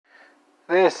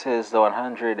This is the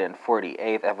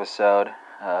 148th episode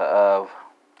of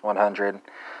 100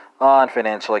 on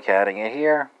financial accounting, and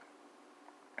here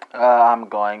I'm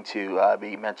going to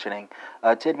be mentioning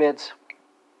tidbits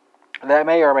that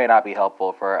may or may not be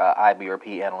helpful for IB or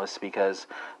P analysts because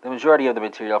the majority of the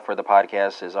material for the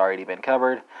podcast has already been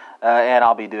covered, and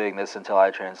I'll be doing this until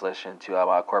I transition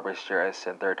to Corpus Juris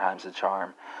and Third Time's the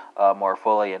Charm more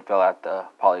fully and fill out the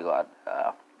polyglot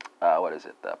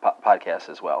podcast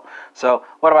as well. So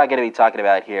what am I going to be talking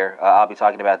about here? I'll be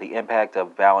talking about the impact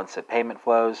of balance of payment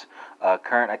flows,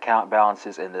 current account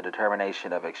balances in the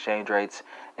determination of exchange rates,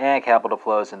 and capital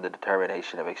flows in the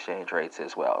determination of exchange rates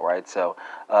as well, right? So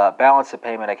balance of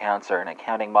payment accounts are an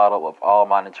accounting model of all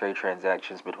monetary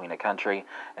transactions between a country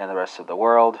and the rest of the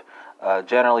world.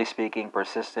 Generally speaking,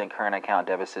 persistent current account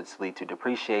deficits lead to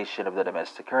depreciation of the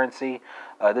domestic currency.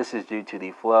 This is due to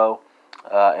the flow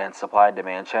and supply and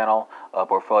demand channel,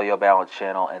 portfolio balance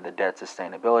channel, and the debt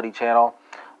sustainability channel.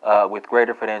 With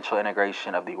greater financial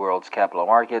integration of the world's capital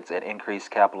markets and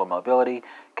increased capital mobility,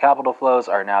 capital flows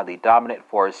are now the dominant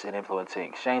force in influencing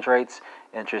exchange rates,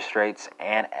 interest rates,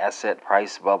 and asset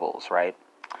price bubbles, right?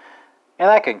 And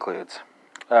that concludes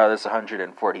this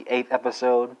 148th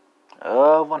episode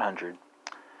of 100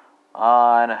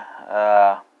 on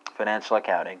financial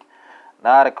accounting.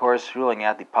 Not, of course, ruling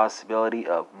out the possibility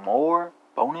of more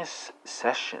bonus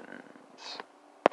sessions.